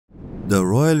The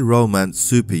Royal Romance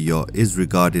super yacht is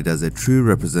regarded as a true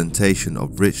representation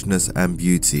of richness and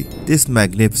beauty. This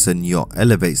magnificent yacht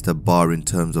elevates the bar in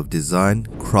terms of design,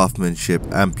 craftsmanship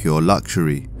and pure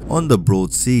luxury. On the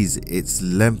broad seas, its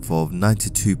length of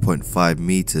 92.5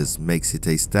 meters makes it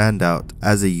a standout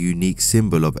as a unique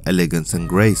symbol of elegance and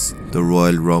grace. The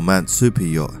Royal Romance super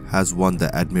yacht has won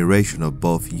the admiration of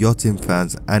both yachting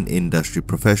fans and industry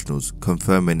professionals,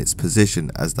 confirming its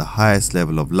position as the highest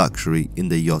level of luxury in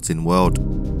the yachting world.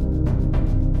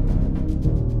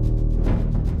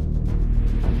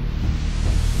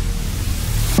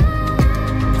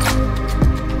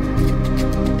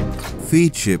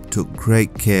 Feadship took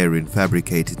great care in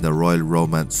fabricating the Royal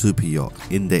Romance super yacht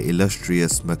in the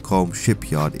illustrious Macomb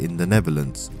shipyard in the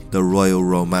Netherlands. The Royal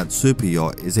Romance super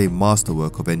yacht is a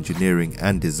masterwork of engineering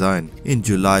and design. In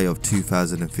July of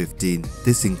 2015,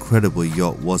 this incredible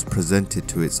yacht was presented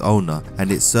to its owner,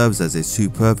 and it serves as a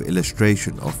superb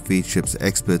illustration of Feadship's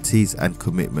expertise and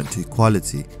commitment to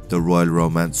quality. The Royal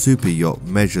Romance super yacht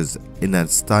measures in a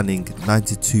stunning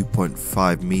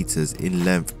 92.5 meters in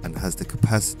length and has the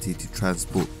capacity to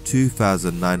transport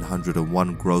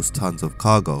 2,901 gross tons of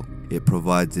cargo. It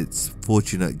provides its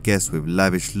fortunate guests with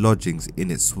lavish lodgings in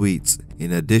its suites,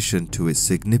 in addition to its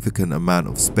significant amount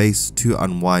of space to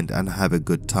unwind and have a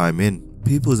good time in.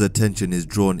 People's attention is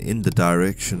drawn in the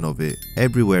direction of it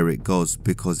everywhere it goes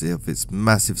because of its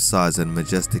massive size and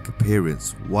majestic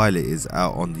appearance while it is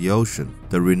out on the ocean.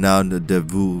 The renowned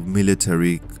Devou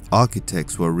military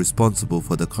architects were responsible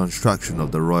for the construction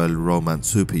of the Royal Romance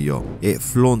super yacht. It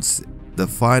flaunts the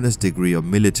finest degree of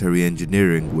military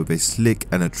engineering with a slick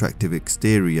and attractive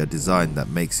exterior design that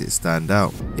makes it stand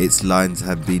out. Its lines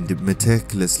have been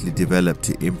meticulously developed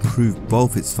to improve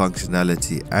both its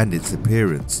functionality and its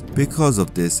appearance. Because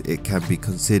of this, it can be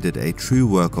considered a true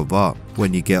work of art.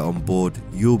 When you get on board,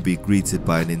 you'll be greeted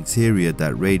by an interior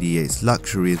that radiates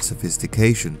luxury and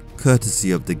sophistication,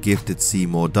 courtesy of the gifted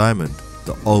Seymour diamond.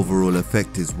 The overall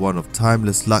effect is one of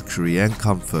timeless luxury and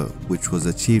comfort, which was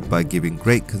achieved by giving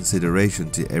great consideration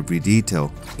to every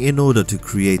detail. In order to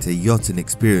create a yachting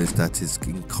experience that is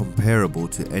incomparable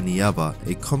to any other,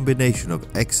 a combination of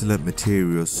excellent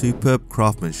materials, superb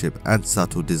craftsmanship and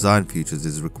subtle design features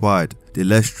is required. The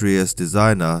illustrious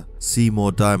designer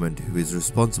Seymour Diamond, who is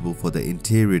responsible for the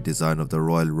interior design of the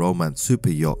Royal Romance super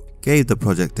yacht, gave the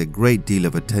project a great deal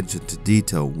of attention to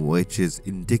detail, which is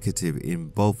indicative in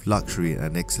both luxury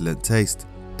and excellent taste.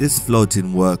 This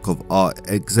floating work of art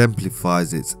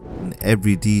exemplifies it in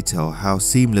every detail how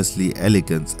seamlessly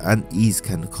elegance and ease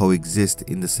can coexist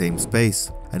in the same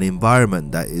space. An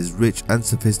environment that is rich and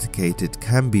sophisticated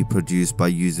can be produced by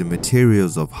using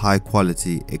materials of high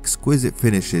quality, exquisite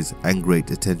finishes and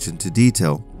great attention to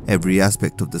detail. Every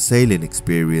aspect of the sailing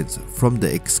experience, from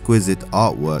the exquisite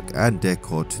artwork and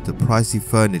decor to the pricey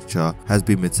furniture, has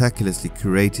been meticulously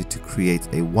curated to create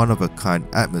a one-of-a-kind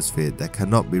atmosphere that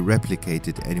cannot be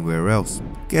replicated anywhere else.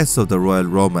 Guests of the Royal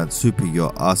Romance super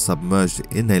yacht are submerged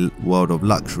in a world of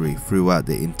luxury throughout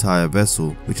the entire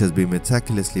vessel, which has been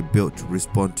meticulously built to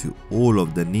respond to all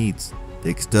of the needs. The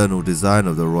external design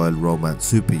of the Royal Romance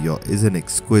super yacht is an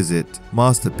exquisite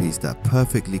masterpiece that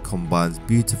perfectly combines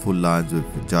beautiful lines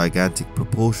with gigantic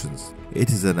proportions.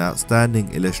 It is an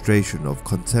outstanding illustration of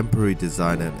contemporary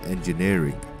design and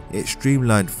engineering. Its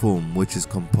streamlined form, which is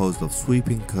composed of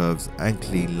sweeping curves and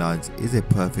clean lines, is a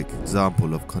perfect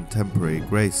example of contemporary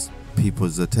grace.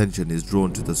 People's attention is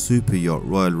drawn to the super yacht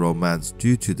Royal Romance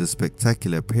due to the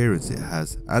spectacular appearance it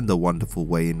has and the wonderful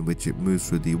way in which it moves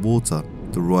through the water.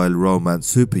 The Royal Romance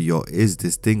super yacht is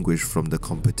distinguished from the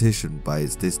competition by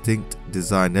its distinct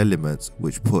design elements,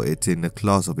 which put it in a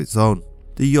class of its own.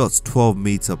 The yacht's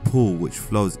 12-meter pool, which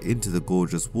flows into the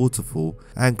gorgeous waterfall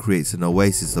and creates an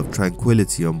oasis of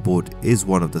tranquility on board, is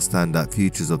one of the standout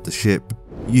features of the ship.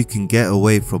 You can get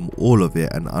away from all of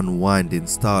it and unwind in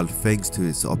style thanks to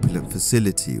its opulent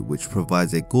facility, which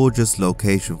provides a gorgeous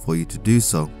location for you to do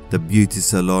so. The beauty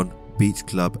salon, beach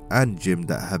club and gym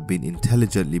that have been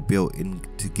intelligently built in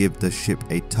to give the ship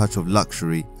a touch of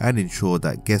luxury and ensure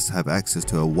that guests have access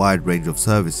to a wide range of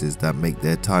services that make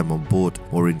their time on board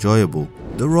more enjoyable.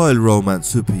 The Royal Romance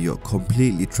super yacht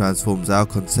completely transforms our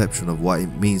conception of what it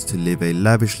means to live a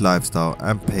lavish lifestyle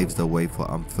and paves the way for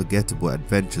unforgettable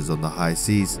adventures on the high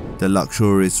seas. The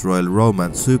luxurious Royal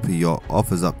Romance super yacht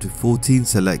offers up to 14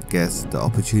 select guests the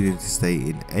opportunity to stay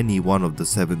in any one of the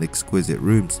 7 exquisite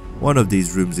rooms. One of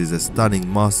these rooms is a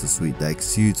stunning master suite that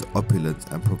exudes opulence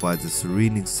and provides a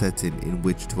serene setting in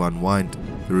which to unwind.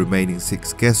 The remaining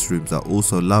 6 guest rooms are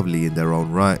also lovely in their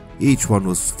own right. Each one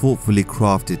was thoughtfully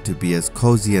crafted to be as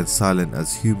cozy and silent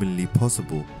as humanly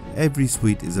possible. Every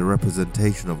suite is a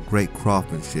representation of great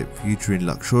craftsmanship featuring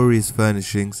luxurious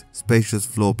furnishings, spacious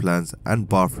floor plans and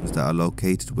bathrooms that are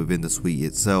located within the suite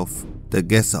itself. The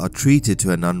guests are treated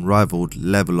to an unrivaled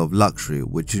level of luxury,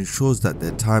 which ensures that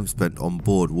their time spent on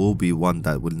board will be one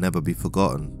that will never be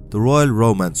forgotten. The Royal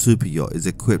Romance Super Yacht is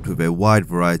equipped with a wide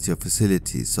variety of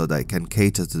facilities so that it can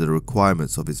cater to the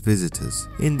requirements of its visitors.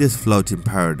 In this floating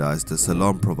paradise, the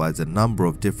salon provides a number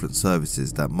of different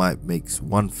services that might make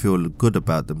one feel good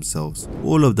about themselves.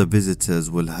 All of the visitors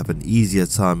will have an easier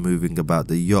time moving about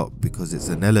the yacht because it's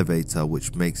an elevator,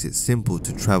 which makes it simple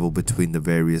to travel between the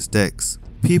various decks.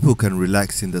 People can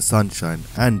relax in the sunshine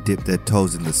and dip their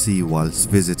toes in the sea whilst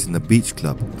visiting the beach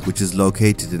club, which is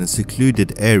located in a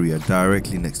secluded area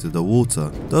directly next to the water.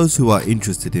 Those who are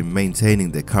interested in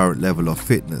maintaining their current level of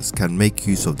fitness can make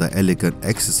use of the elegant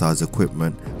exercise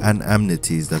equipment and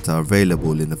amenities that are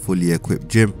available in the fully equipped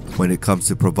gym. When it comes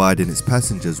to providing its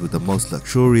passengers with the most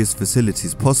luxurious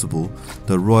facilities possible,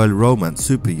 the Royal Romance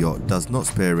Super Yacht does not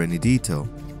spare any detail.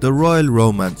 The Royal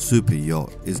Romance Super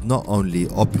Yacht is not only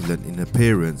opulent in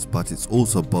appearance, but it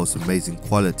also boasts amazing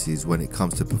qualities when it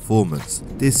comes to performance.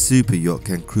 This super yacht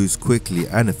can cruise quickly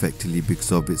and effectively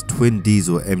because of its twin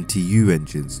diesel MTU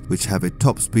engines, which have a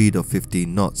top speed of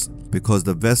 15 knots. Because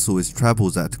the vessel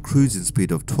travels at a cruising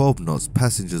speed of 12 knots,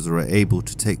 passengers are able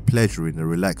to take pleasure in a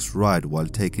relaxed ride while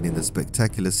taking in the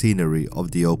spectacular scenery of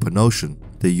the open ocean.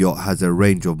 The yacht has a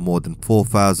range of more than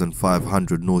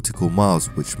 4,500 nautical miles,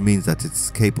 which means that it is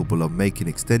capable of making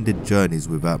extended journeys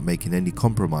without making any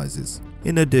compromises.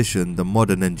 In addition, the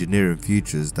modern engineering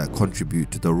features that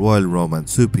contribute to the Royal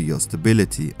Romance Super Yacht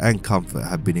stability and comfort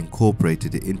have been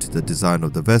incorporated into the design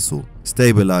of the vessel.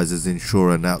 Stabilizers ensure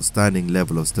an outstanding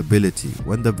level of stability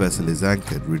when the vessel is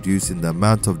anchored, reducing the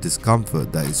amount of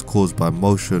discomfort that is caused by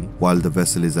motion while the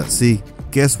vessel is at sea.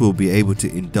 Guests will be able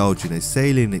to indulge in a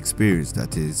sailing experience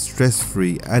that is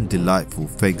stress-free and delightful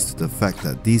thanks to the fact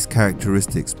that these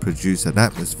characteristics produce an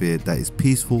atmosphere that is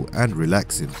peaceful and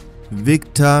relaxing.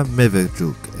 Viktor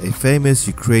Medvedchuk, a famous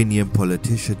Ukrainian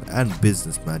politician and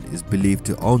businessman, is believed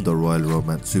to own the Royal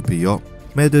Romance Super Yacht.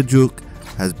 Medvedchuk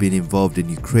has been involved in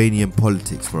Ukrainian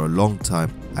politics for a long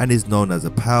time and is known as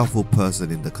a powerful person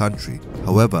in the country.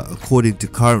 However, according to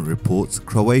current reports,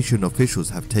 Croatian officials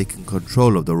have taken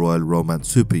control of the Royal Romance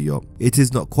Super Yacht. It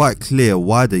is not quite clear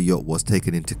why the yacht was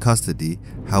taken into custody.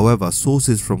 However,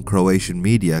 sources from Croatian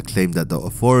media claim that the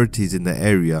authorities in the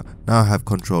area now have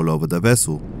control over the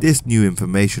vessel. This new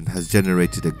information has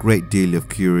generated a great deal of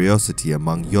curiosity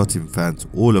among yachting fans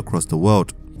all across the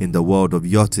world. In the world of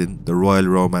yachting, the Royal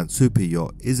Romance Super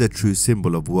Yacht is a true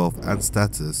symbol of wealth and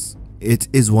status. It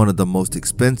is one of the most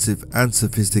expensive and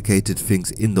sophisticated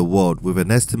things in the world, with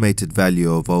an estimated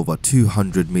value of over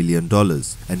 $200 million,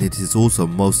 and it is also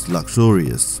most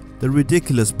luxurious. The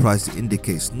ridiculous price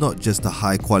indicates not just the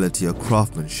high quality of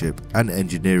craftsmanship and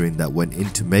engineering that went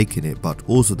into making it, but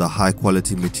also the high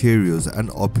quality materials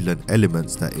and opulent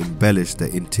elements that embellish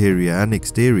the interior and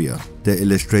exterior. The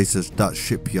illustrator's Dutch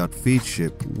shipyard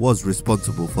Feadship was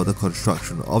responsible for the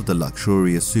construction of the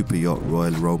luxurious super yacht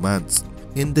Royal Romance.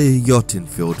 In the yachting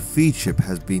field, Feadship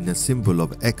has been a symbol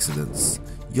of excellence.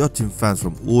 Yachting fans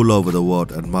from all over the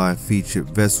world admire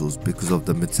Feadship vessels because of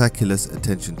the meticulous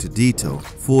attention to detail,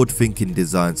 forward-thinking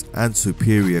designs and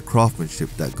superior craftsmanship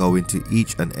that go into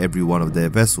each and every one of their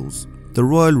vessels. The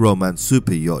Royal Romance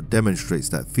Super Yacht demonstrates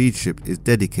that Feadship is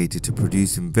dedicated to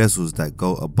producing vessels that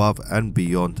go above and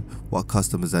beyond what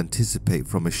customers anticipate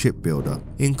from a shipbuilder.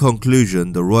 In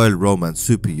conclusion, the Royal Romance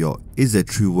Super Yacht is a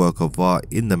true work of art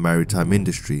in the maritime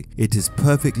industry. It is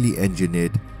perfectly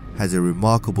engineered, has a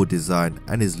remarkable design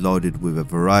and is loaded with a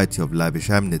variety of lavish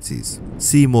amenities.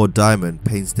 Seymour Diamond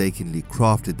painstakingly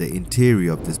crafted the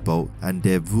interior of this boat, and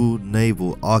Devou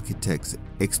naval architects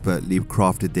expertly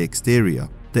crafted the exterior.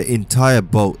 The entire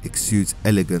boat exudes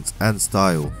elegance and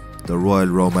style. The Royal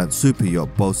Romance Super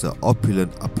Yacht boasts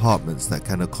opulent apartments that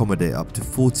can accommodate up to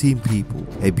 14 people,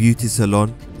 a beauty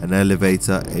salon, an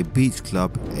elevator, a beach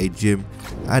club, a gym,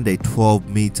 and a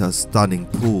 12-meter stunning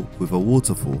pool with a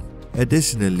waterfall.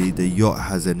 Additionally, the yacht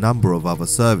has a number of other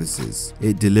services.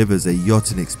 It delivers a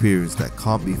yachting experience that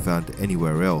can't be found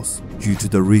anywhere else. Due to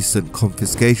the recent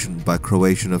confiscation by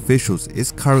Croatian officials,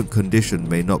 its current condition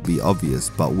may not be obvious,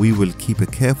 but we will keep a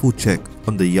careful check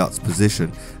on the yacht's position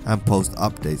and post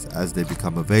updates as they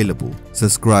become available.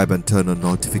 Subscribe and turn on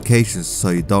notifications so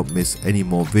you don't miss any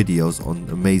more videos on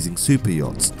amazing super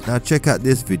yachts. Now check out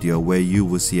this video where you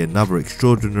will see another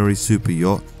extraordinary super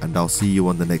yacht, and I'll see you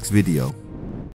on the next video.